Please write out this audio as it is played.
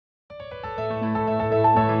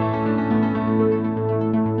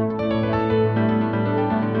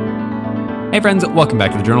Hey friends, welcome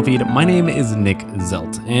back to the Journal Feed. My name is Nick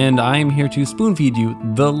Zelt, and I am here to spoon feed you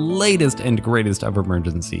the latest and greatest of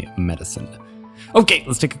emergency medicine. Okay,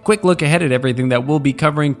 let's take a quick look ahead at everything that we'll be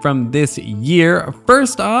covering from this year.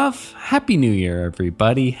 First off, Happy New Year,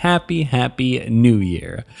 everybody. Happy New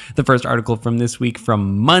Year. The first article from this week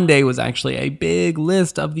from Monday was actually a big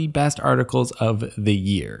list of the best articles of the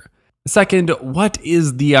year. Second, what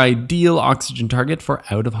is the ideal oxygen target for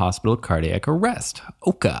out-of-hospital cardiac arrest?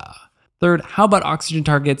 OCA. Third, how about oxygen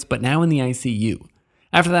targets, but now in the ICU?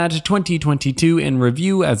 After that, 2022 in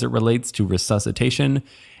review as it relates to resuscitation.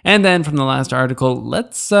 And then from the last article,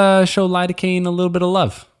 let's show lidocaine a little bit of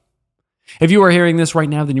love. If you are hearing this right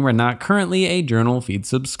now, then you are not currently a Journal Feed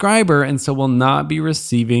subscriber, and so will not be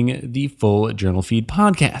receiving the full Journal Feed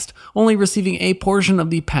podcast, only receiving a portion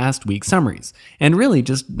of the past week summaries, and really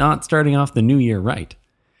just not starting off the new year right.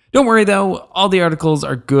 Don't worry though, all the articles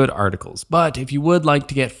are good articles, but if you would like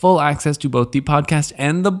to get full access to both the podcast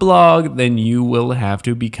and the blog, then you will have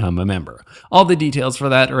to become a member. All the details for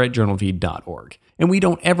that are at journalfeed.org. And we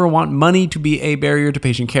don't ever want money to be a barrier to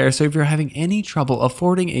patient care, so if you're having any trouble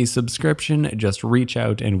affording a subscription, just reach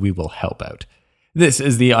out and we will help out. This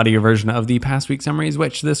is the audio version of the past week summaries,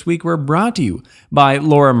 which this week were brought to you by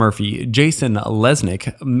Laura Murphy, Jason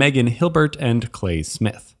Lesnick, Megan Hilbert, and Clay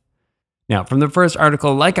Smith. Now, from the first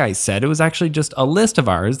article, like I said, it was actually just a list of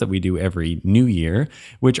ours that we do every new year,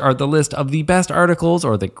 which are the list of the best articles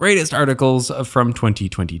or the greatest articles from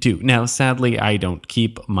 2022. Now, sadly, I don't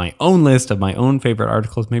keep my own list of my own favorite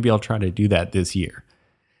articles. Maybe I'll try to do that this year.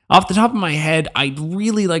 Off the top of my head, I'd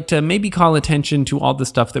really like to maybe call attention to all the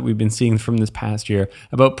stuff that we've been seeing from this past year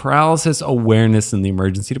about paralysis awareness in the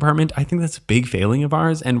emergency department. I think that's a big failing of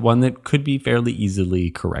ours and one that could be fairly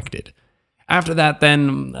easily corrected. After that,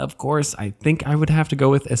 then, of course, I think I would have to go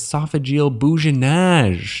with esophageal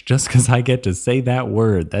bouginage, just because I get to say that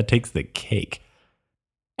word. That takes the cake.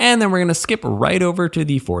 And then we're going to skip right over to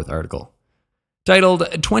the fourth article,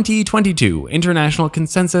 titled 2022 International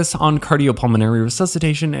Consensus on Cardiopulmonary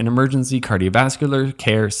Resuscitation and Emergency Cardiovascular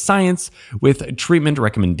Care Science with Treatment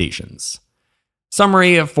Recommendations.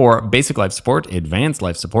 Summary for basic life support, advanced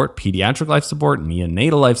life support, pediatric life support,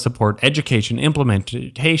 neonatal life support, education,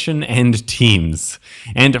 implementation, and teams,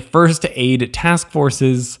 and first aid task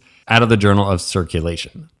forces out of the Journal of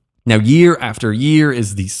Circulation. Now, year after year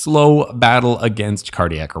is the slow battle against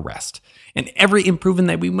cardiac arrest. And every improvement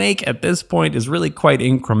that we make at this point is really quite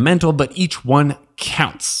incremental, but each one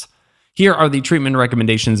counts. Here are the treatment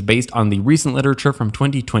recommendations based on the recent literature from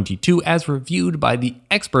 2022 as reviewed by the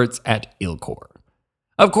experts at ILCOR.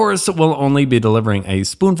 Of course, we'll only be delivering a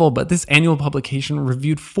spoonful, but this annual publication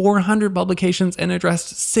reviewed 400 publications and addressed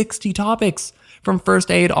 60 topics, from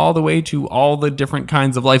first aid all the way to all the different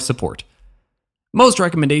kinds of life support. Most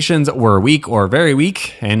recommendations were weak or very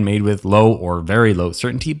weak and made with low or very low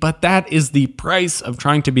certainty, but that is the price of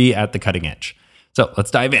trying to be at the cutting edge. So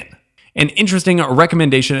let's dive in. An interesting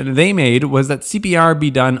recommendation they made was that CPR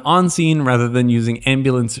be done on scene rather than using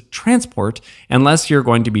ambulance transport unless you're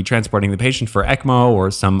going to be transporting the patient for ECMO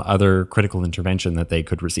or some other critical intervention that they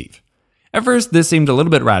could receive. At first, this seemed a little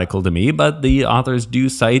bit radical to me, but the authors do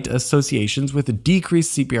cite associations with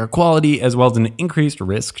decreased CPR quality as well as an increased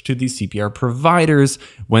risk to the CPR providers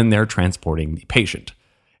when they're transporting the patient.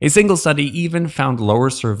 A single study even found lower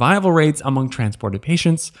survival rates among transported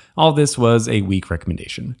patients. All this was a weak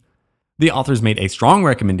recommendation. The authors made a strong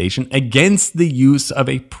recommendation against the use of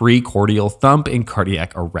a precordial thump in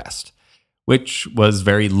cardiac arrest, which was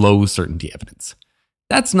very low certainty evidence.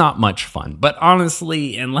 That's not much fun, but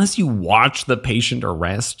honestly, unless you watch the patient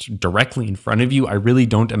arrest directly in front of you, I really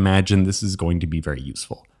don't imagine this is going to be very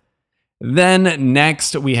useful. Then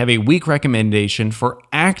next, we have a weak recommendation for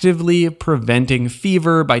actively preventing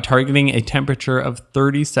fever by targeting a temperature of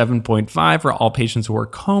 37.5 for all patients who are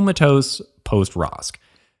comatose post-ROSC.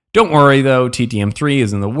 Don't worry though, TTM3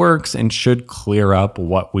 is in the works and should clear up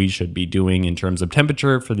what we should be doing in terms of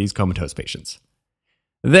temperature for these comatose patients.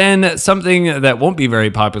 Then something that won't be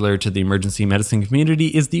very popular to the emergency medicine community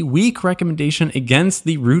is the weak recommendation against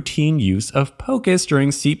the routine use of POCUS during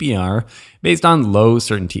CPR based on low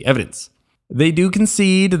certainty evidence. They do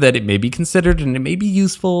concede that it may be considered and it may be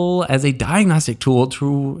useful as a diagnostic tool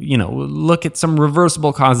to, look at some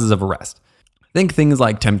reversible causes of arrest. Think things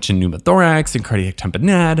like tension pneumothorax and cardiac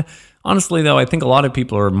tamponade. Honestly, though, I think a lot of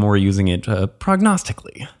people are more using it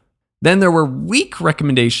prognostically. Then there were weak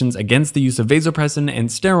recommendations against the use of vasopressin and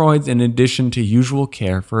steroids in addition to usual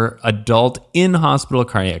care for adult in-hospital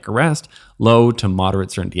cardiac arrest, low to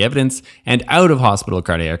moderate certainty evidence, and out-of-hospital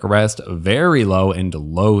cardiac arrest, very low and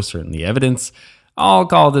low certainty evidence. I'll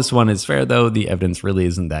call this one as fair, though the evidence really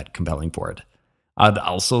isn't that compelling for it. I'd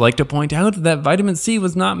also like to point out that vitamin C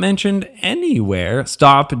was not mentioned anywhere.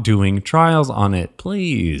 Stop doing trials on it,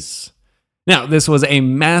 please. Now, this was a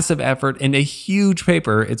massive effort and a huge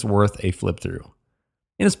paper. It's worth a flip through.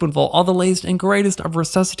 In a spoonful, all the latest and greatest of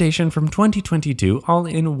resuscitation from 2022, all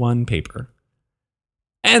in one paper.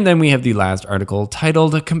 And then we have the last article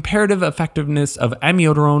titled Comparative Effectiveness of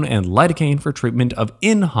Amiodarone and Lidocaine for Treatment of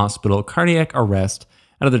In-Hospital Cardiac Arrest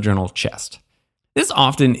out of the journal Chest. This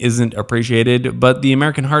often isn't appreciated, but the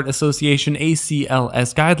American Heart Association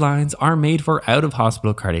ACLS guidelines are made for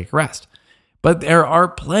out-of-hospital cardiac arrest. But there are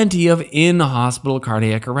plenty of in-hospital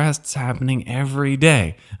cardiac arrests happening every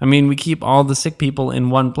day. I mean, we keep all the sick people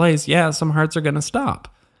in one place. Yeah, some hearts are going to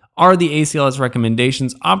stop. Are the ACLS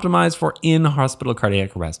recommendations optimized for in-hospital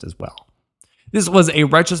cardiac arrest as well? This was a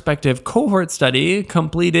retrospective cohort study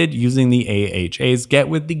completed using the AHA's Get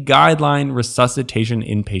With the Guideline Resuscitation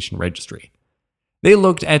Inpatient Registry. They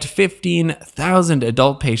looked at 15,000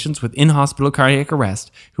 adult patients with in-hospital cardiac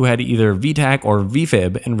arrest who had either VTAC or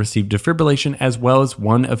VFib and received defibrillation, as well as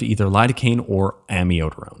one of either lidocaine or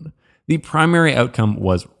amiodarone. The primary outcome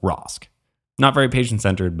was ROSC. Not very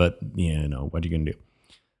patient-centered, but what are you going to do?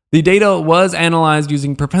 The data was analyzed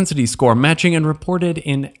using propensity score matching and reported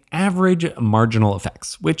in average marginal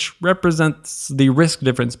effects, which represents the risk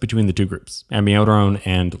difference between the two groups, amiodarone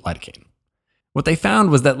and lidocaine. What they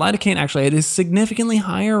found was that lidocaine actually had a significantly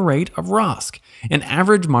higher rate of ROSC, an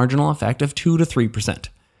average marginal effect of 2 to 3%.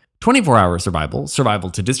 24-hour survival, survival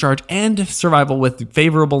to discharge, and survival with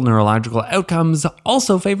favorable neurological outcomes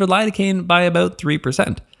also favored lidocaine by about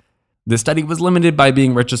 3%. The study was limited by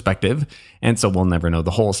being retrospective, and so we'll never know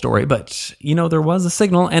the whole story, but there was a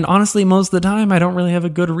signal, and honestly, most of the time, I don't really have a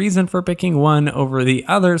good reason for picking one over the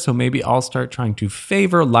other, so maybe I'll start trying to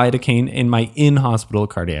favor lidocaine in my in-hospital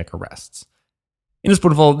cardiac arrests. In a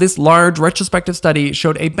spoonful, this large retrospective study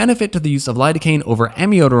showed a benefit to the use of lidocaine over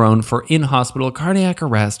amiodarone for in-hospital cardiac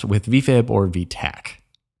arrest with VFib or VTAC.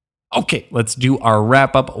 Okay, let's do our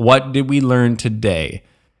wrap-up. What did we learn today?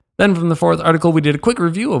 Then from the fourth article, we did a quick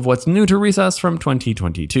review of what's new to Resus from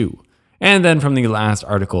 2022. And then from the last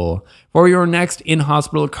article, for your next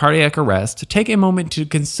in-hospital cardiac arrest, take a moment to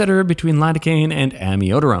consider between lidocaine and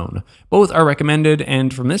amiodarone. Both are recommended,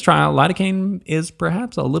 and from this trial, lidocaine is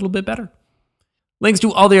perhaps a little bit better. Links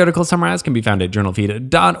to all the articles summarized can be found at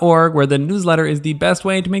JournalFeed.org, where the newsletter is the best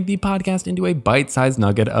way to make the podcast into a bite-sized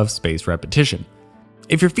nugget of spaced repetition.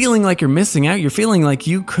 If you're feeling like you're missing out, you're feeling like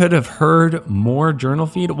you could have heard more Journal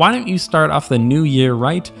Feed, why don't you start off the new year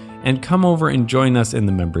right and come over and join us in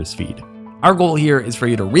the members feed? Our goal here is for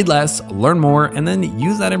you to read less, learn more, and then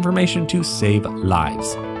use that information to save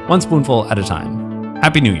lives. One spoonful at a time.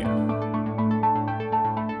 Happy New Year.